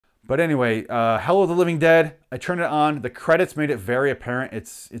But anyway, Hell of the Living Dead, I turned it on. The credits made it very apparent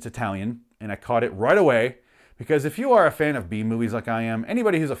it's Italian, and I caught it right away. Because if you are a fan of B movies like I am,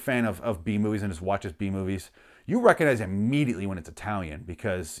 anybody who's a fan of B movies and just watches B movies, you recognize immediately when it's Italian,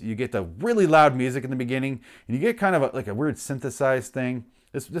 because you get the really loud music in the beginning, and you get kind of like a weird synthesized thing.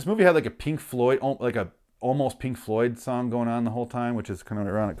 This movie had like a Pink Floyd, like a almost Pink Floyd song going on the whole time, which is kind of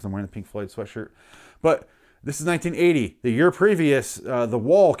ironic because I'm wearing the Pink Floyd sweatshirt. But this is 1980. The year previous, The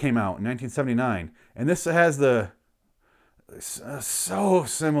Wall came out in 1979, and this has the so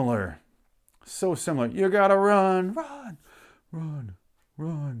similar. So similar. You gotta run, run, run,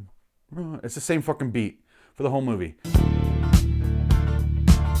 run, run. It's the same fucking beat for the whole movie.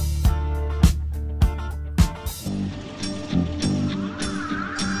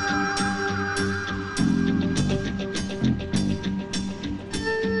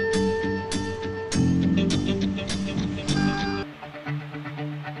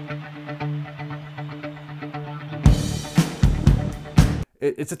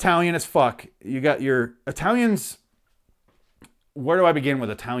 It's Italian as fuck. You got your Italians. Where do I begin with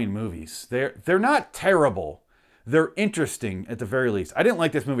Italian movies? They're not terrible. They're interesting at the very least. I didn't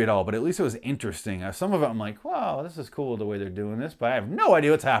like this movie at all, but at least it was interesting. Some of it I'm like, wow, this is cool the way they're doing this, but I have no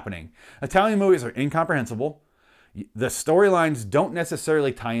idea what's happening. Italian movies are incomprehensible. The storylines don't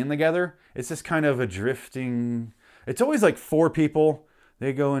necessarily tie in together. It's just kind of a drifting. It's always like 4 people.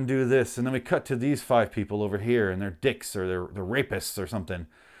 They go and do this, and then we cut to these 5 people over here, and they're dicks or they're rapists or something.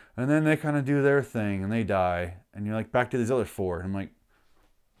 And then they kind of do their thing, and they die. And you're like, back to these other 4. And I'm like,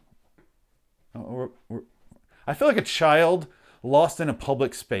 oh, I feel like a child lost in a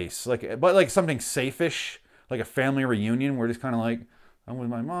public space, but like something safe-ish, like a family reunion. We're just kind of like, I'm with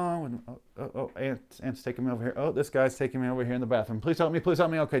my mom. Aunt's taking me over here. Oh, this guy's taking me over here in the bathroom. Please help me, please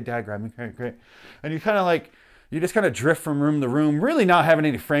help me. Okay, Dad, grab me. Great, great. And you kind of like, you just kind of drift from room to room, really not having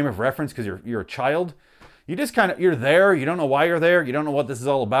any frame of reference because you're a child. You just kind of, you're there. You don't know why you're there. You don't know what this is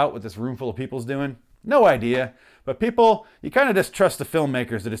all about, what this room full of people's doing. No idea. But people, you kind of just trust the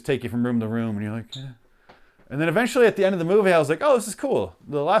filmmakers to just take you from room to room. And you're like, eh. And then eventually at the end of the movie, I was like, oh, this is cool.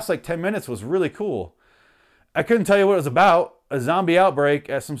 The last like 10 minutes was really cool. I couldn't tell you what it was about. A zombie outbreak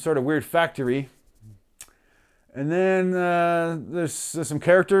at some sort of weird factory. And then there's some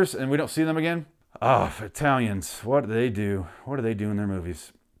characters and we don't see them again. Oh, Italians, what do they do? What do they do in their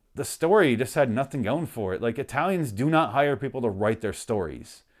movies? The story just had nothing going for it. Like, Italians do not hire people to write their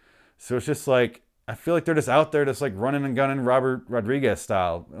stories. So it's just like, I feel like they're just out there just like running and gunning Robert Rodriguez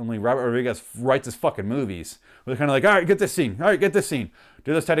style. Only Robert Rodriguez writes his fucking movies. Where they're kind of like, all right, get this scene. All right, get this scene.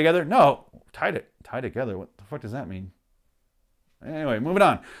 Do this tie together? No, tie together. What the fuck does that mean? Anyway, moving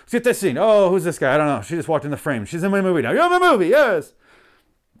on. Let's get this scene. Oh, who's this guy? I don't know. She just walked in the frame. She's in my movie now. You're in my movie, yes.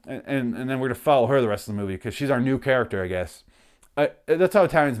 And then we're gonna follow her the rest of the movie because she's our new character, I guess. That's how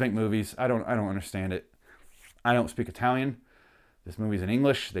Italians make movies. I don't understand it. I don't speak Italian. This movie's in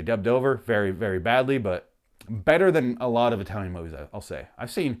English. They dubbed over very, very badly, but better than a lot of Italian movies, I'll say.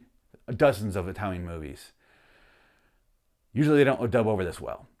 I've seen dozens of Italian movies. Usually they don't dub over this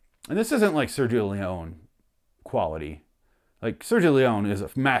well. And this isn't like Sergio Leone quality. Like, Sergio Leone is a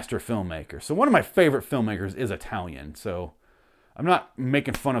master filmmaker. So one of my favorite filmmakers is Italian. So I'm not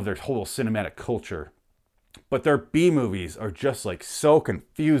making fun of their whole cinematic culture. But their B movies are just like so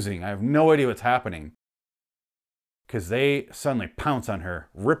confusing. I have no idea what's happening. Because they suddenly pounce on her,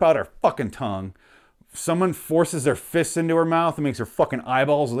 rip out her fucking tongue. Someone forces their fists into her mouth and makes her fucking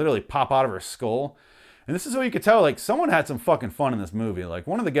eyeballs literally pop out of her skull. And this is what you could tell, like, someone had some fucking fun in this movie. Like,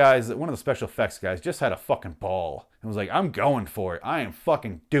 one of the special effects guys just had a fucking ball. And was like, I'm going for it. I am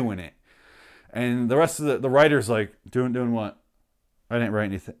fucking doing it. And the rest of the writer's like, doing what? I didn't write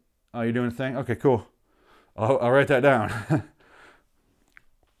anything. Oh, you're doing a thing? Okay, cool. I'll write that down.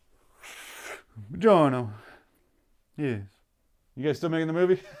 Buongiorno. Yes. You guys still making the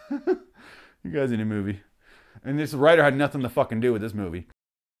movie? You guys in a movie. And this writer had nothing to fucking do with this movie.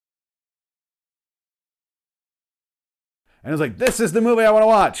 And it was like, this is the movie I want to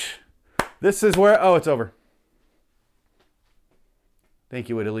watch. This is where... Oh, it's over. Thank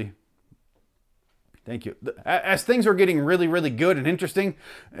you, Italy. Thank you. As things were getting really, really good and interesting,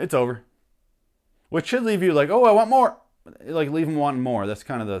 it's over. Which should leave you like, oh, I want more. Like, leave them wanting more. That's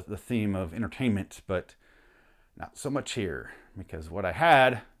kind of the theme of entertainment, but not so much here. Because what I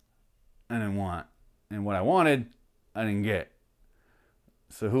had, I didn't want. And what I wanted, I didn't get.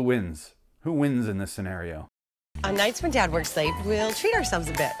 So who wins? Who wins in this scenario? On nights when Dad works late, we'll treat ourselves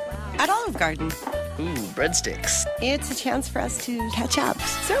a bit at Olive Garden. Ooh, breadsticks. It's a chance for us to catch up.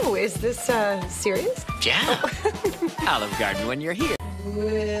 So, is this serious? Yeah. Olive Garden when you're here.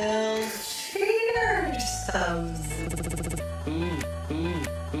 We'll treat ourselves. Ooh, ooh,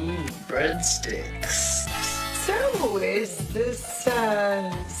 ooh. Ooh, breadsticks. So, is this,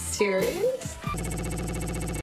 serious?